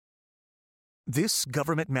This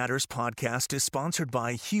Government Matters podcast is sponsored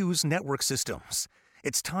by Hughes Network Systems.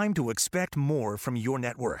 It's time to expect more from your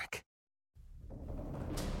network.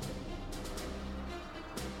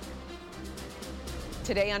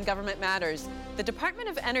 Today on Government Matters, the Department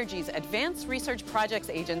of Energy's Advanced Research Projects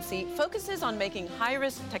Agency focuses on making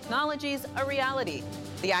high-risk technologies a reality.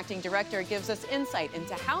 The acting director gives us insight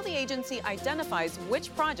into how the agency identifies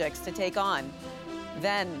which projects to take on.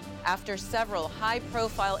 Then, after several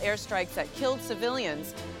high-profile airstrikes that killed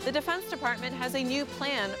civilians, the Defense Department has a new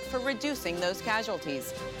plan for reducing those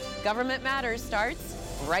casualties. Government Matters starts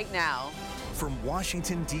right now. From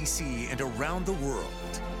Washington, D.C. and around the world,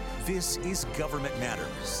 this is Government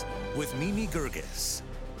Matters with Mimi Gerges.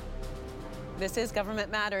 This is Government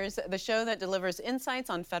Matters, the show that delivers insights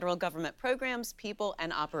on federal government programs, people,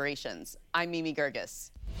 and operations. I'm Mimi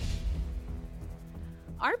Gerges.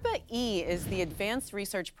 ARPA-E is the Advanced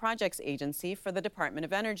Research Projects Agency for the Department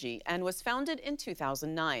of Energy and was founded in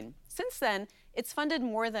 2009. Since then, it's funded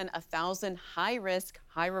more than 1,000 high-risk,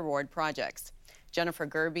 high-reward projects. Jennifer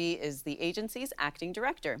Gerby is the agency's acting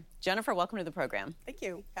director. Jennifer, welcome to the program. Thank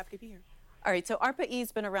you. Happy to be here. All right, so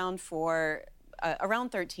ARPA-E's been around for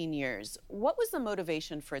around 13 years. What was the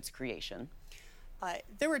motivation for its creation?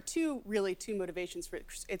 There were two motivations for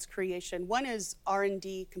its creation. One is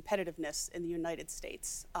R&D competitiveness in the United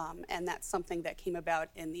States, and that's something that came about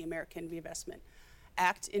in the American Reinvestment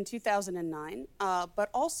Act in 2009. But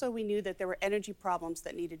also we knew that there were energy problems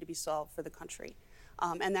that needed to be solved for the country.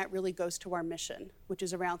 And that really goes to our mission, which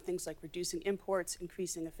is around things like reducing imports,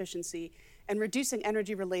 increasing efficiency, and reducing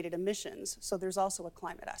energy-related emissions. So there's also a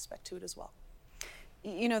climate aspect to it as well.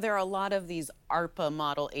 You know, there are a lot of these ARPA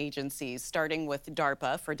model agencies, starting with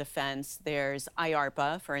DARPA for defense. There's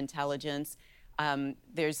IARPA for intelligence.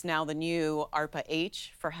 There's now the new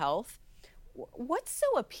ARPA-H for health. What's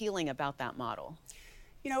so appealing about that model?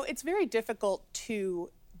 You know, it's very difficult to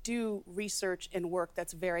do research and work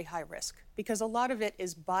that's very high risk because a lot of it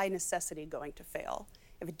is by necessity going to fail.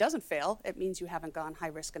 If it doesn't fail, it means you haven't gone high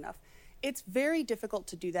risk enough. It's very difficult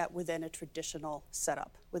to do that within a traditional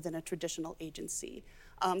setup, within a traditional agency.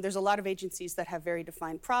 There's a lot of agencies that have very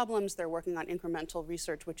defined problems. They're working on incremental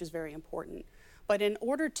research, which is very important. But in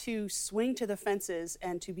order to swing to the fences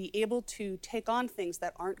and to be able to take on things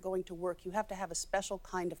that aren't going to work, you have to have a special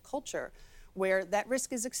kind of culture where that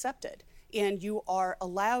risk is accepted and you are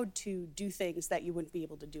allowed to do things that you wouldn't be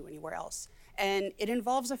able to do anywhere else. And it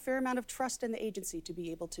involves a fair amount of trust in the agency to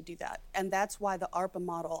be able to do that. And that's why the ARPA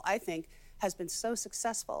model, I think, has been so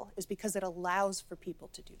successful, is because it allows for people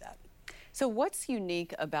to do that. So what's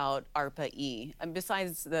unique about ARPA-E,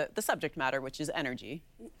 besides the subject matter, which is energy?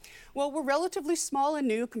 Well, we're relatively small and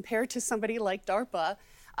new compared to somebody like DARPA.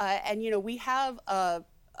 And, you know, we have a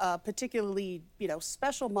particularly,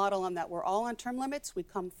 special model on that we're all on term limits. We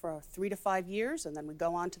come for 3 to 5 years, and then we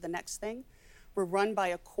go on to the next thing. We're run by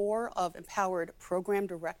a core of empowered program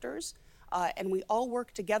directors, and we all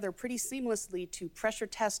work together pretty seamlessly to pressure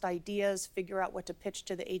test ideas, figure out what to pitch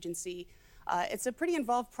to the agency. It's a pretty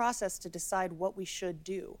involved process to decide what we should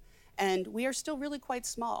do. And we are still really quite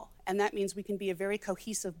small, and that means we can be a very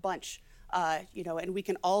cohesive bunch. And we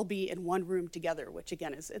can all be in one room together, which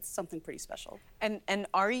again it's something pretty special. And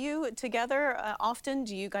are you together often?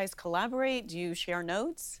 Do you guys collaborate? Do you share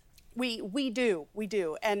notes? We do.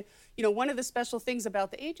 And one of the special things about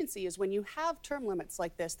the agency is when you have term limits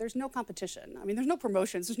like this, there's no competition. I mean, there's no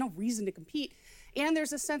promotions, there's no reason to compete, and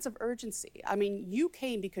there's a sense of urgency. I mean, you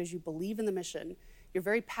came because you believe in the mission, you're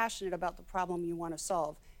very passionate about the problem you want to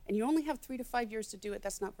solve, and you only have 3 to 5 years to do it.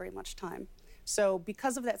 That's not very much time. So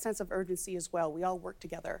because of that sense of urgency as well, we all work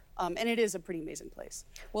together, and it is a pretty amazing place.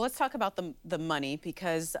 Well, let's talk about the money,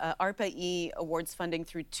 because ARPA-E awards funding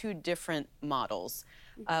through 2 different models.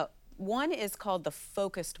 One is called the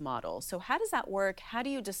focused model. So how does that work? How do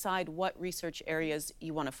you decide what research areas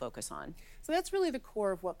you want to focus on? So that's really the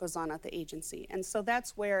core of what goes on at the agency. And so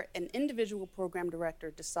that's where an individual program director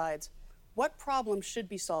decides what problem should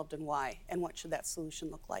be solved and why, and what should that solution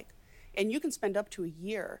look like. And you can spend up to a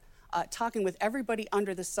year talking with everybody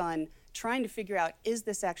under the sun, trying to figure out, is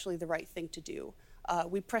this actually the right thing to do?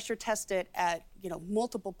 We pressure test it at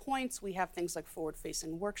multiple points. We have things like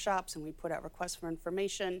forward-facing workshops, and we put out requests for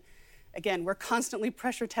information. Again, we're constantly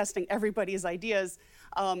pressure testing everybody's ideas,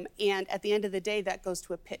 and at the end of the day, that goes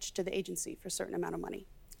to a pitch to the agency for a certain amount of money.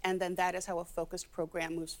 And then that is how a focused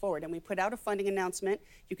program moves forward. And we put out a funding announcement.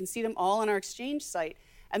 You can see them all on our Exchange site,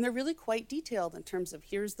 and they're really quite detailed in terms of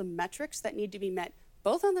here's the metrics that need to be met,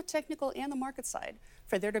 both on the technical and the market side,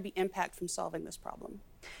 for there to be impact from solving this problem.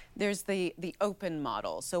 There's the open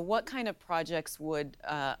model. So what kind of projects would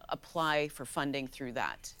apply for funding through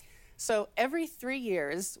that? So every 3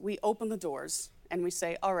 years, we open the doors and we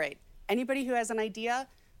say, all right, anybody who has an idea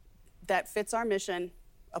that fits our mission,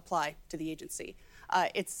 apply to the agency.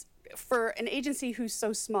 It's for an agency who's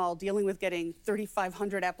so small, dealing with getting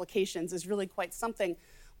 3,500 applications is really quite something.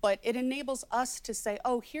 But it enables us to say,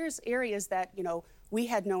 oh, here's areas that, we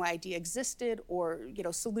had no idea existed, or,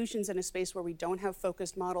 solutions in a space where we don't have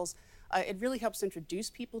focused models. It really helps introduce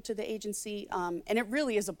people to the agency, and it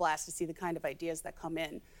really is a blast to see the kind of ideas that come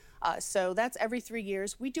in. So that's every 3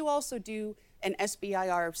 years. We do also do an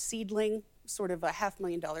SBIR seedling, sort of a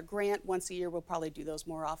 $500,000 grant. Once a year, we'll probably do those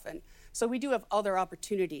more often. So we do have other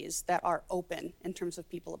opportunities that are open in terms of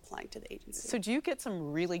people applying to the agency. So do you get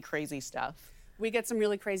some really crazy stuff? We get some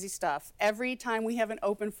really crazy stuff. Every time we have an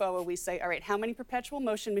open FOA, we say, all right, how many perpetual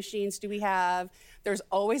motion machines do we have? There's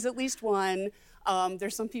always at least one.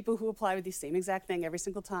 There's some people who apply with the same exact thing every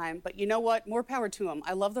single time. But you know what? More power to them.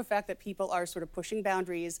 I love the fact that people are sort of pushing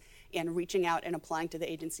boundaries and reaching out and applying to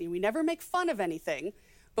the agency. We never make fun of anything,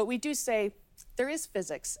 but we do say there is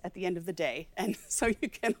physics at the end of the day, and so you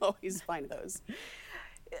can always find those.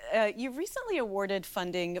 You recently awarded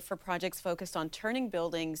funding for projects focused on turning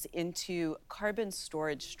buildings into carbon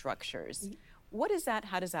storage structures. Mm-hmm. What is that?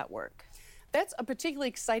 How does that work? That's a particularly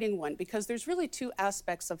exciting one because there's really two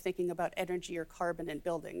aspects of thinking about energy or carbon in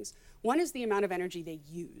buildings. One is the amount of energy they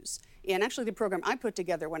use. And actually the program I put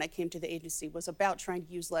together when I came to the agency was about trying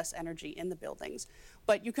to use less energy in the buildings.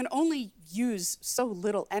 But you can only use so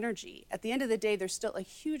little energy. At the end of the day, there's still a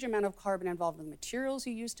huge amount of carbon involved in the materials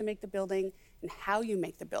you use to make the building and how you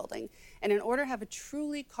make the building. And in order to have a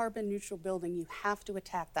truly carbon neutral building, you have to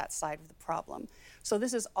attack that side of the problem. So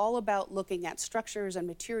this is all about looking at structures and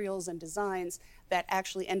materials and designs that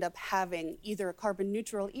actually end up having either a carbon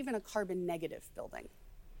neutral, even a carbon negative building.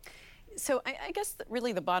 So I guess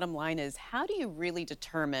really the bottom line is, how do you really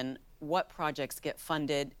determine what projects get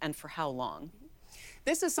funded and for how long?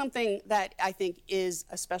 This is something that I think is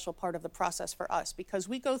a special part of the process for us because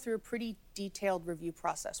we go through a pretty detailed review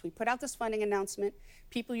process. We put out this funding announcement.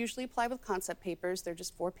 People usually apply with concept papers. They're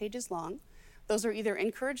just 4 pages long. Those are either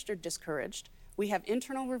encouraged or discouraged. We have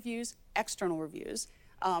internal reviews, external reviews.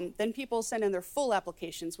 Then people send in their full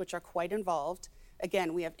applications, which are quite involved.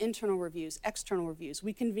 Again, we have internal reviews, external reviews.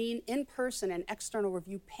 We convene in person an external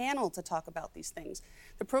review panel to talk about these things.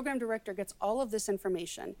 The program director gets all of this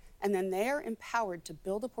information, and then they are empowered to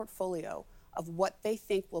build a portfolio of what they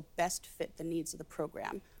think will best fit the needs of the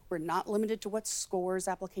program. We're not limited to what scores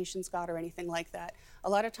applications got or anything like that. A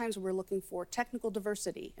lot of times we're looking for technical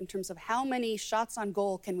diversity in terms of how many shots on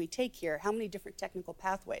goal can we take here, how many different technical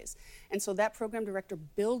pathways. And so that program director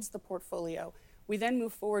builds the portfolio. We then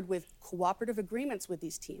move forward with cooperative agreements with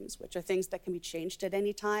these teams, which are things that can be changed at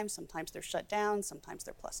any time. Sometimes they're shut down, sometimes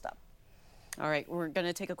they're plussed up. All right, we're going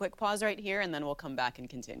to take a quick pause right here, and then we'll come back and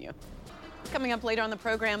continue. Coming up later on the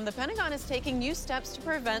program, the Pentagon is taking new steps to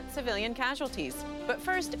prevent civilian casualties. But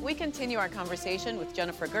first, we continue our conversation with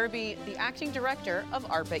Jennifer Gerby, the acting director of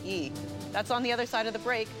ARPA-E. That's on the other side of the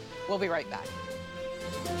break. We'll be right back.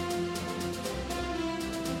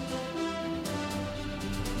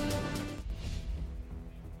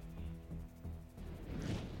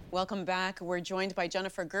 Welcome back. We're joined by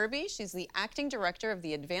Jennifer Gerby. She's the acting director of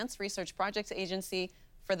the Advanced Research Projects Agency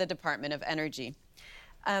for the Department of Energy.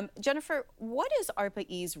 Jennifer, what is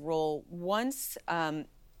ARPA-E's role once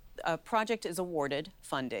a project is awarded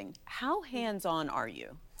funding? How hands-on are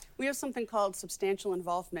you? We have something called substantial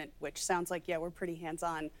involvement, which sounds like, yeah, we're pretty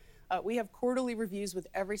hands-on. We have quarterly reviews with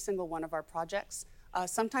every single one of our projects.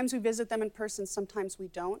 Sometimes we visit them in person, sometimes we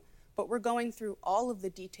don't. But we're going through all of the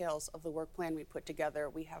details of the work plan we put together.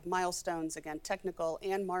 We have milestones, again, technical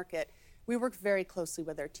and market. We work very closely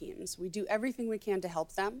with our teams. We do everything we can to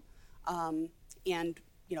help them. And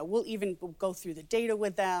we'll go through the data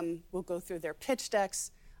with them. We'll go through their pitch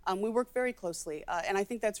decks. We work very closely. And I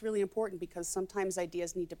think that's really important because sometimes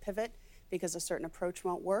ideas need to pivot because a certain approach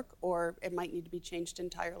won't work, or it might need to be changed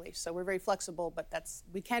entirely. So we're very flexible, but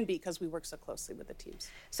we can be because we work so closely with the teams.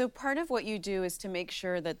 So part of what you do is to make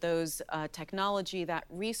sure that those technology, that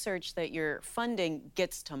research that you're funding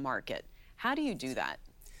gets to market. How do you do that?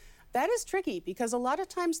 That is tricky because a lot of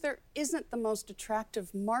times there isn't the most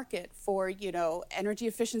attractive market for, energy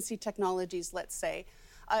efficiency technologies, let's say.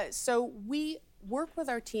 So we work with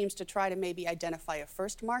our teams to try to maybe identify a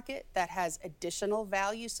first market that has additional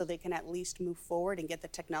value so they can at least move forward and get the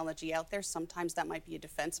technology out there. Sometimes that might be a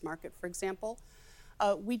defense market, for example.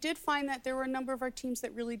 We did find that there were a number of our teams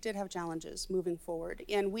that really did have challenges moving forward.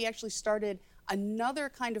 And we actually started another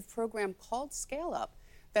kind of program called Scale Up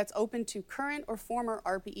that's open to current or former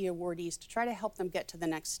ARPA-E awardees to try to help them get to the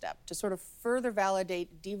next step, to sort of further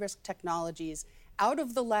validate, de-risk technologies, out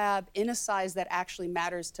of the lab in a size that actually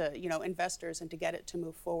matters to investors and to get it to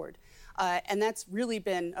move forward. And that's really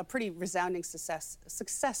been a pretty resounding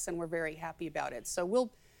success, and we're very happy about it. So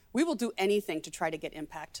we will do anything to try to get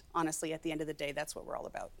impact. Honestly, at the end of the day, that's what we're all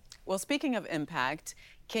about. Well, speaking of impact,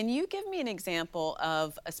 can you give me an example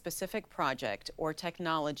of a specific project or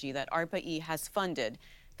technology that ARPA-E has funded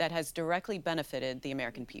that has directly benefited the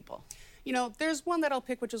American people? There's one that I'll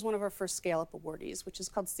pick, which is one of our first scale-up awardees, which is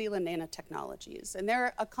called Sila Nanotechnologies. And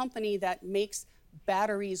they're a company that makes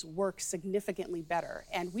batteries work significantly better.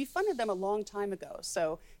 And we funded them a long time ago.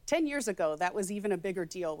 So 10 years ago, that was even a bigger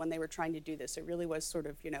deal when they were trying to do this. It really was sort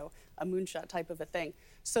of, a moonshot type of a thing.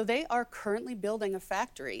 So they are currently building a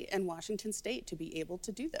factory in Washington State to be able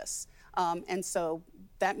to do this. And so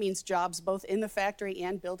that means jobs both in the factory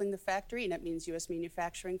and building the factory, and it means U.S.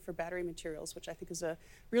 manufacturing for battery materials, which I think is a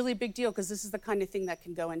really big deal because this is the kind of thing that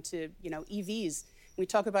can go into, EVs. We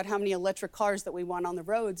talk about how many electric cars that we want on the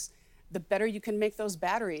roads. The better you can make those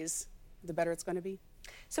batteries, the better it's going to be.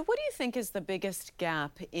 So what do you think is the biggest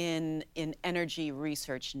gap in energy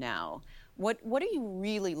research now? What are you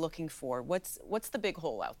really looking for? What's the big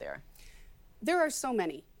hole out there? There are so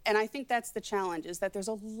many. And I think that's the challenge, is that there's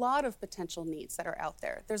a lot of potential needs that are out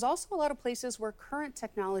there. There's also a lot of places where current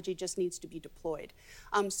technology just needs to be deployed.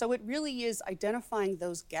 So it really is identifying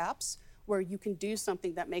those gaps where you can do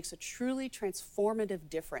something that makes a truly transformative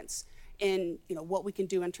difference in what we can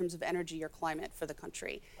do in terms of energy or climate for the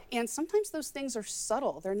country. And sometimes those things are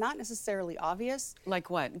subtle. They're not necessarily obvious. Like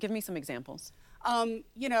what? Give me some examples.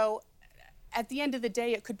 At the end of the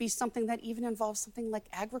day, it could be something that even involves something like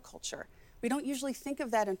agriculture. We don't usually think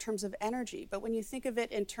of that in terms of energy, but when you think of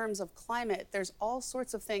it in terms of climate, there's all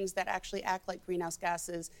sorts of things that actually act like greenhouse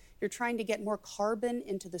gases. You're trying to get more carbon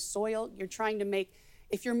into the soil. You're trying to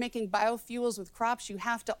if you're making biofuels with crops, you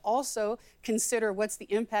have to also consider what's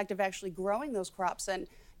the impact of actually growing those crops. And,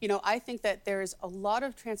 I think that there's a lot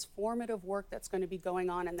of transformative work that's going to be going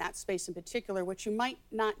on in that space in particular, which you might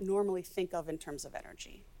not normally think of in terms of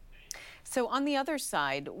energy. So on the other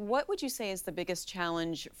side, what would you say is the biggest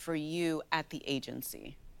challenge for you at the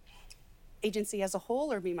agency? Agency as a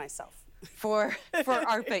whole, or me, myself? For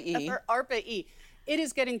ARPA-E. For ARPA-E. It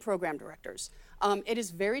is getting program directors. It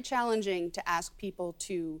is very challenging to ask people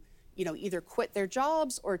to, either quit their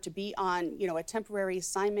jobs or to be on, a temporary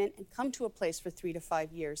assignment and come to a place for 3 to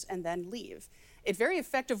 5 years and then leave. It very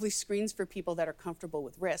effectively screens for people that are comfortable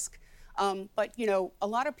with risk. But, a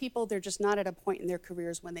lot of people, they're just not at a point in their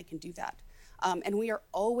careers when they can do that. And we are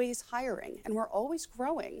always hiring and we're always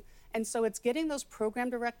growing. And so it's getting those program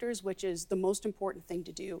directors, which is the most important thing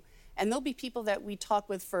to do. And there'll be people that we talk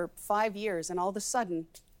with for 5 years and all of a sudden,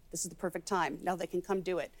 this is the perfect time. Now they can come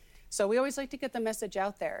do it. So we always like to get the message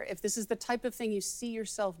out there. If this is the type of thing you see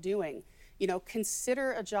yourself doing,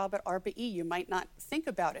 consider a job at ARPA-E. You might not think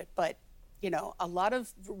about it, but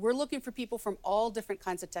we're looking for people from all different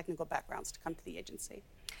kinds of technical backgrounds to come to the agency.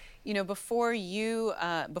 Before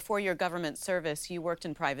your government service, you worked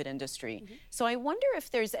in private industry. Mm-hmm. So I wonder if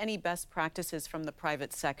there's any best practices from the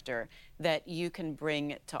private sector that you can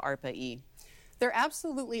bring to ARPA-E. There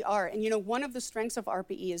absolutely are. And one of the strengths of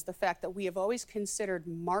ARPA-E is the fact that we have always considered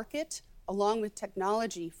market along with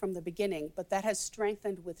technology from the beginning, but that has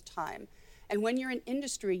strengthened with time. And when you're in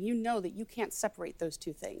industry, you know that you can't separate those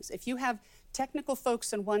two things. If you have technical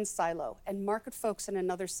folks in one silo and market folks in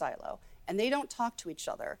another silo, and they don't talk to each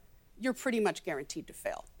other, you're pretty much guaranteed to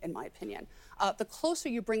fail, in my opinion. The closer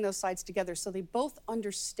you bring those sides together so they both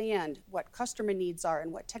understand what customer needs are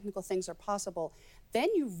and what technical things are possible, then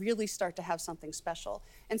you really start to have something special.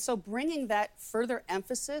 And so bringing that further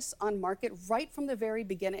emphasis on market right from the very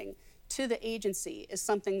beginning to the agency is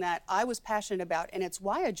something that I was passionate about, and it's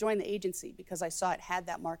why I joined the agency, because I saw it had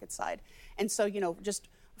that market side. And so, just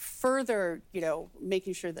further,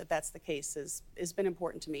 making sure that that's the case has been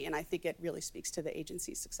important to me, and I think it really speaks to the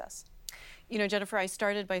agency's success. Jennifer, I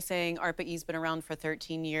started by saying ARPA-E's been around for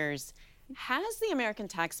 13 years. Has the American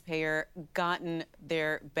taxpayer gotten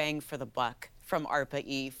their bang for the buck from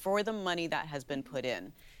ARPA-E for the money that has been put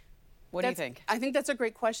in? What do you think? I think that's a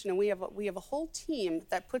great question, and we have a whole team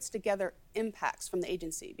that puts together impacts from the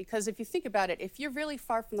agency. Because if you think about it, if you're really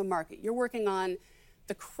far from the market, you're working on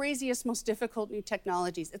the craziest, most difficult new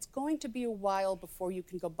technologies, it's going to be a while before you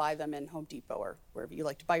can go buy them in Home Depot or wherever you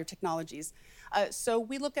like to buy your technologies. So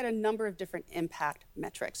we look at a number of different impact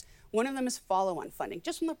metrics. One of them is follow-on funding,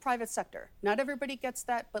 just from the private sector. Not everybody gets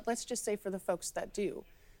that, but let's just say for the folks that do.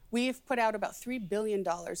 We've put out about $3 billion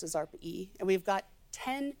as ARPA-E, and we've got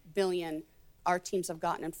 $10 billion our teams have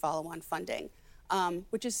gotten in follow-on funding.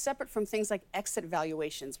 which is separate from things like exit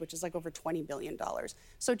valuations, which is like over $20 billion.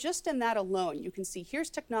 So just in that alone, you can see here's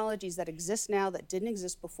technologies that exist now that didn't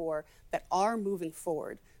exist before that are moving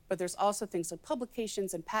forward. But there's also things like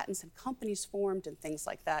publications and patents and companies formed and things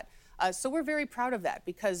like that. So we're very proud of that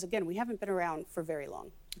because, again, we haven't been around for very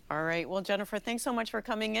long. All right. Well, Jennifer, thanks so much for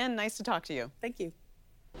coming in. Nice to talk to you. Thank you.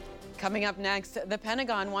 Coming up next, the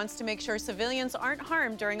Pentagon wants to make sure civilians aren't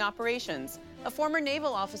harmed during operations. A former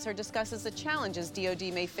naval officer discusses the challenges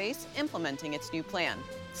DoD may face implementing its new plan.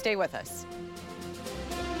 Stay with us.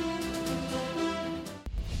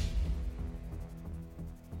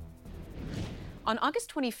 On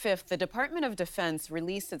August 25th, the Department of Defense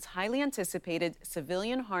released its highly anticipated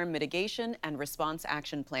Civilian Harm Mitigation and Response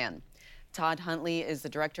Action Plan. Todd Huntley is the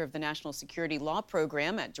director of the National Security Law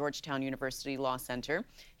Program at Georgetown University Law Center.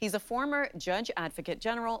 He's a former Judge Advocate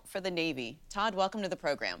General for the Navy. Todd, welcome to the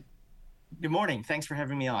program. Good morning. Thanks for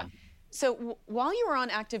having me on. So while you were on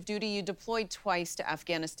active duty, you deployed twice to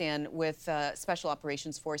Afghanistan with Special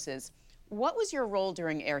Operations Forces. What was your role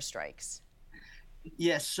during airstrikes?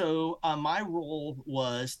 Yes, so my role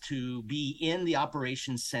was to be in the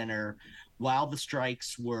operations center while the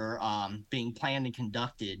strikes were being planned and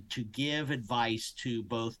conducted to give advice to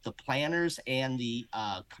both the planners and the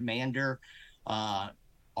commander,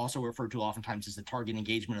 also referred to oftentimes as the Target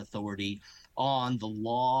Engagement Authority, on the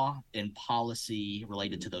law and policy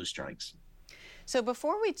related to those strikes. So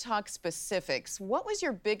before we talk specifics, what was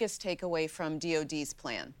your biggest takeaway from DoD's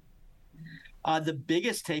plan? The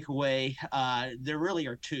biggest takeaway, there really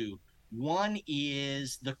are two. One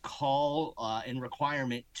is the call and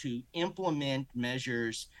requirement to implement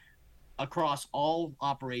measures across all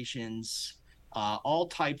operations, all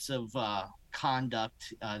types of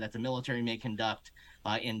conduct that the military may conduct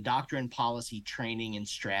in doctrine, policy, training, and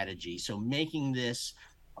strategy. So making this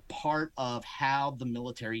a part of how the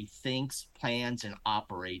military thinks, plans, and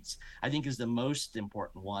operates, I think is the most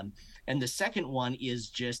important one. And the second one is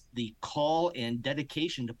just the call and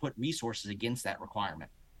dedication to put resources against that requirement.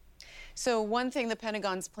 So one thing the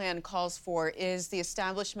Pentagon's plan calls for is the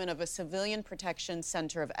establishment of a Civilian Protection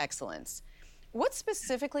Center of Excellence. What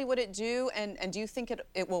specifically would it do, and do you think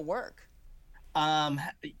it will work?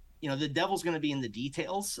 The devil's going to be in the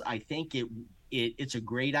details. I think it's a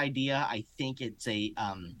great idea. I think it's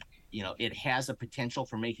it has a potential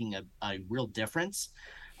for making a real difference.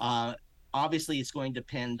 Obviously, it's going to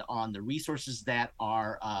depend on the resources that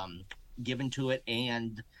are given to it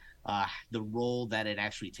and the role that it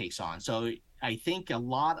actually takes on. So I think a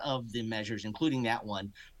lot of the measures, including that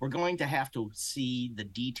one, we're going to have to see the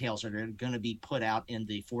details that are going to be put out in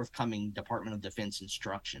the forthcoming Department of Defense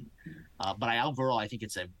instruction. But overall, I think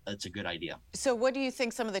it's a good idea. So what do you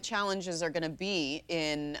think some of the challenges are going to be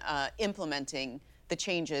in implementing the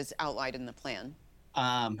changes outlined in the plan?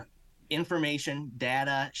 Information,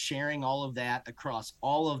 data, sharing all of that across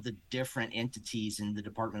all of the different entities in the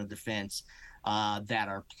Department of Defense that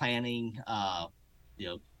are planning,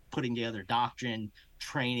 putting together doctrine,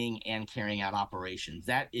 training, and carrying out operations.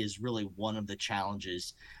 That is really one of the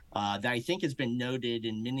challenges that I think has been noted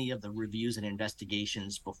in many of the reviews and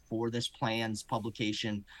investigations before this plan's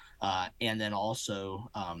publication, and then also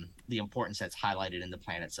the importance that's highlighted in the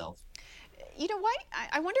plan itself. You know,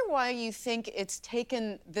 I wonder why you think it's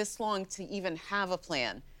taken this long to even have a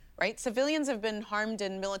plan, right? Civilians have been harmed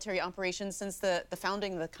in military operations since the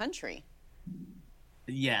founding of the country.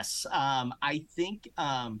 Yes, I think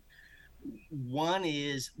one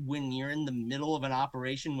is when you're in the middle of an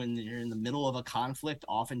operation, when you're in the middle of a conflict,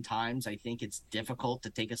 oftentimes I think it's difficult to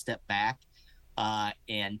take a step back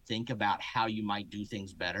and think about how you might do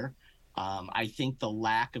things better. I think the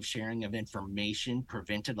lack of sharing of information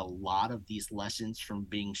prevented a lot of these lessons from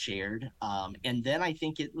being shared. And then I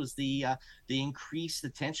think it was the increased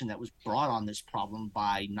attention that was brought on this problem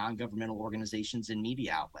by non-governmental organizations and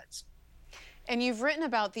media outlets. And you've written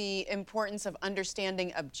about the importance of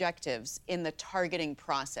understanding objectives in the targeting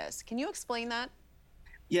process. Can you explain that?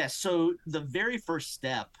 Yes. So the very first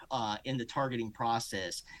step in the targeting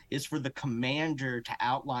process is for the commander to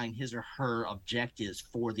outline his or her objectives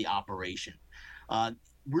for the operation.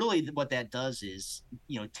 Really, what that does is,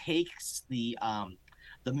 takes the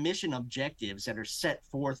mission objectives that are set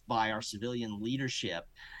forth by our civilian leadership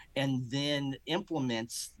and then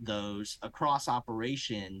implements those across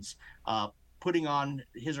operations, putting on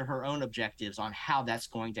his or her own objectives on how that's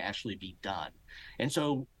going to actually be done. And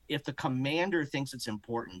so if the commander thinks it's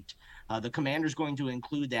important, the commander is going to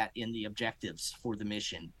include that in the objectives for the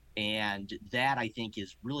mission. And that, I think,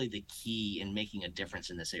 is really the key in making a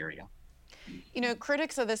difference in this area. You know,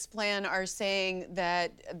 critics of this plan are saying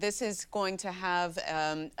that this is going to have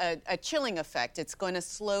a chilling effect. It's going to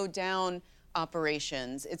slow down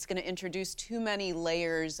operations. It's going to introduce too many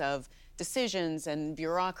layers of decisions and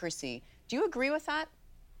bureaucracy. Do you agree with that?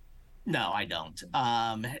 No, I don't.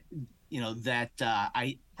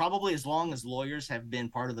 I probably, as long as lawyers have been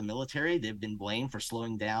part of the military, they've been blamed for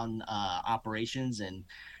slowing down operations and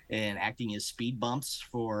acting as speed bumps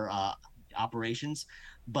for operations.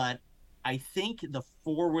 But I think the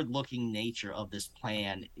forward-looking nature of this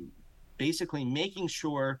plan, basically making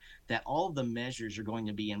sure that all of the measures are going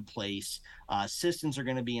to be in place, systems are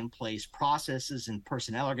going to be in place, processes and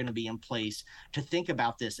personnel are going to be in place to think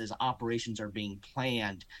about this as operations are being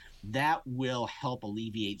planned, that will help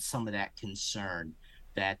alleviate some of that concern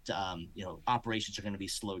that operations are going to be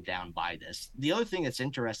slowed down by this. The other thing that's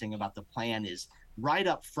interesting about the plan is right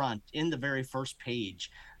up front in the very first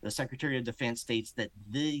page, the Secretary of Defense states that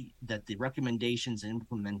the recommendations and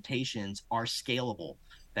implementations are scalable.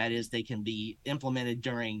 That is, they can be implemented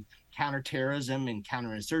during counterterrorism and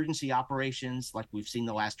counterinsurgency operations like we've seen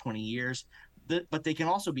the last 20 years, but they can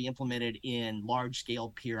also be implemented in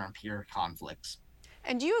large-scale peer-on-peer conflicts.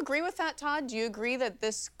 And do you agree with that, Todd? Do you agree that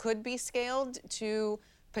this could be scaled to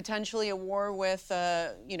potentially a war with,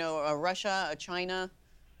 a Russia, a China?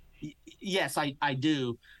 Yes, I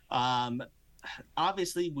do.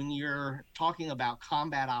 Obviously, when you're talking about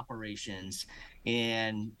combat operations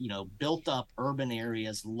and built up urban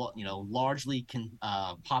areas, largely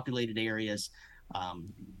populated areas,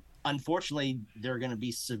 unfortunately, there are going to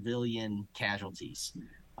be civilian casualties.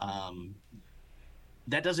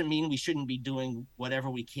 That doesn't mean we shouldn't be doing whatever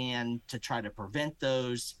we can to try to prevent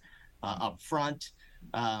those up front.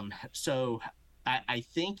 So I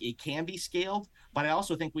think it can be scaled, but I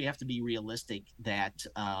also think we have to be realistic that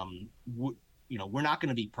we're not going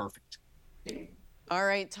to be perfect. All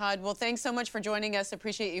right, Todd. Well, thanks so much for joining us.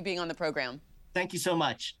 Appreciate you being on the program. Thank you so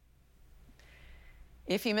much.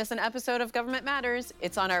 If you miss an episode of Government Matters,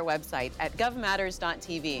 it's on our website at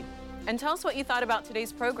govmatters.tv. And tell us what you thought about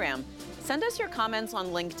today's program. Send us your comments on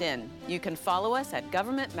LinkedIn. You can follow us at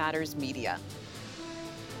Government Matters Media.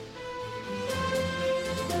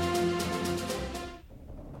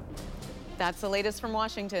 That's the latest from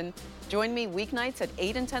Washington. Join me weeknights at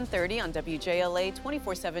 8 and 10:30 on WJLA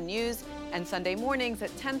 24/7 News and Sunday mornings at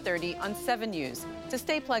 10:30 on 7 News to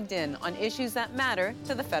stay plugged in on issues that matter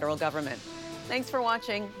to the federal government. Thanks for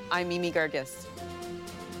watching. I'm Mimi Gerges.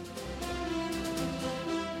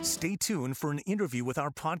 Stay tuned for an interview with our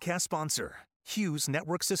podcast sponsor, Hughes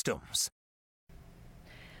Network Systems.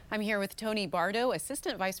 I'm here with Tony Bardo,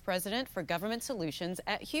 Assistant Vice President for Government Solutions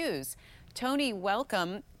at Hughes. Tony,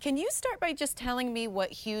 welcome. Can you start by just telling me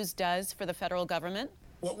what Hughes does for the federal government?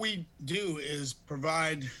 What we do is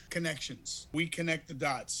provide connections. We connect the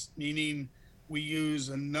dots, meaning we use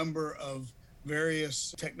a number of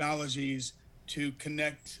various technologies to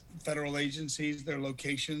connect federal agencies, their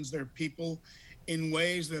locations, their people, in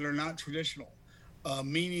ways that are not traditional,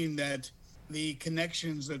 meaning that the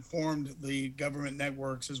connections that formed the government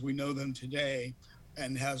networks as we know them today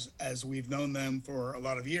and as we've known them for a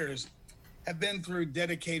lot of years have been through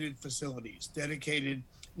dedicated facilities, dedicated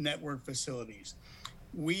network facilities.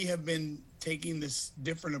 We have been taking this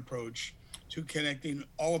different approach to connecting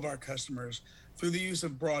all of our customers through the use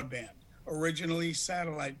of broadband, originally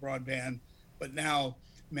satellite broadband, but now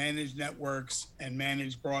managed networks and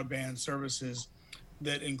managed broadband services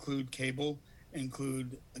that include cable,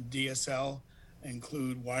 include DSL,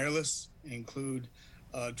 include wireless, include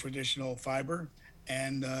traditional fiber,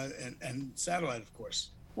 and satellite, of course.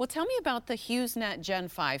 Well, tell me about the HughesNet Gen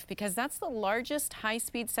 5, because that's the largest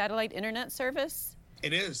high-speed satellite internet service.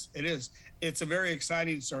 It is. It's a very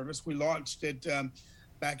exciting service. We launched it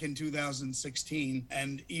back in 2016,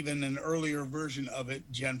 and even an earlier version of it,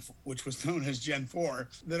 which was known as Gen 4,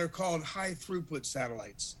 that are called high throughput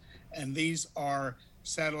satellites. And these are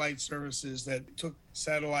satellite services that took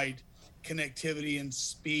satellite connectivity and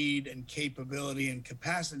speed and capability and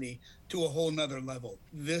capacity to a whole nother level.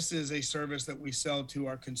 This is a service that we sell to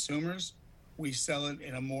our consumers. We sell it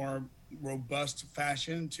in a more robust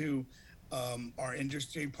fashion to our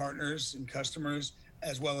industry partners and customers,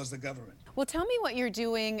 as well as the government. Well, tell me what you're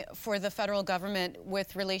doing for the federal government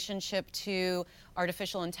with relationship to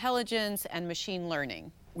artificial intelligence and machine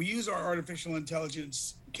learning. We use our artificial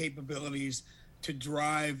intelligence capabilities to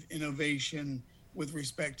drive innovation with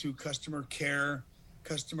respect to customer care,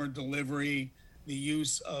 customer delivery, the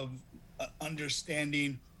use of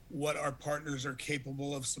understanding what our partners are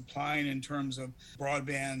capable of supplying in terms of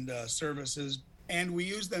broadband services. And we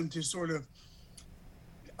use them to sort of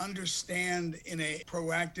understand in a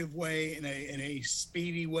proactive way, in a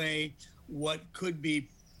speedy way, what could be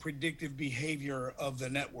predictive behavior of the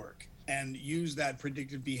network. and use that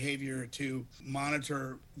predictive behavior to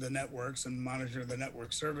monitor the networks and monitor the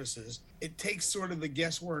network services. It takes sort of the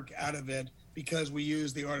guesswork out of it because we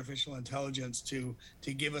use the artificial intelligence to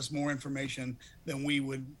give us more information than we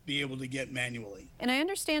would be able to get manually. And I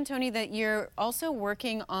understand, Tony, that you're also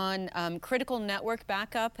working on critical network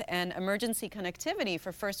backup and emergency connectivity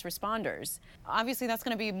for first responders. Obviously, that's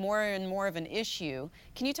going to be more and more of an issue.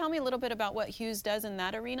 Can you tell me a little bit about what Hughes does in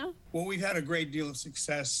that arena? Well, we've had a great deal of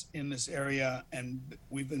success in this area, and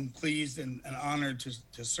we've been pleased and honored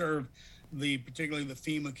to serve particularly the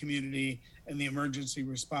FEMA community and the emergency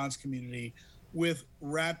response community with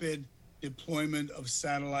rapid deployment of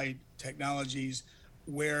satellite technologies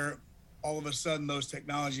where all of a sudden those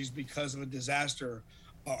technologies, because of a disaster,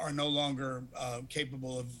 are no longer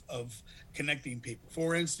capable of connecting people.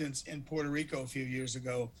 For instance, in Puerto Rico a few years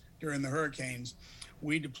ago during the hurricanes,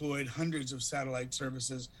 we deployed hundreds of satellite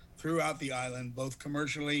services throughout the island, both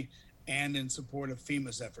commercially and in support of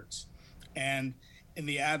FEMA's efforts. And in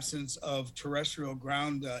the absence of terrestrial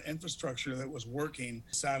ground infrastructure that was working,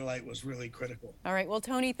 satellite was really critical. All right. Well,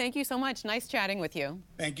 Tony, thank you so much. Nice chatting with you.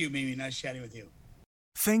 Thank you, Mimi. Nice chatting with you.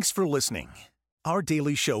 Thanks for listening. Our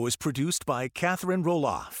daily show is produced by Catherine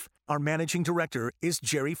Roloff. Our managing director is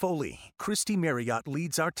Jerry Foley. Christy Marriott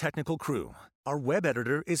leads our technical crew. Our web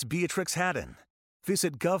editor is Beatrix Haddon.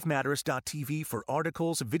 Visit govmatters.tv for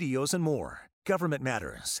articles, videos, and more. Government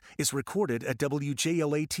Matters is recorded at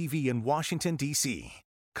WJLA-TV in Washington, D.C.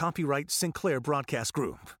 Copyright Sinclair Broadcast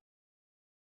Group.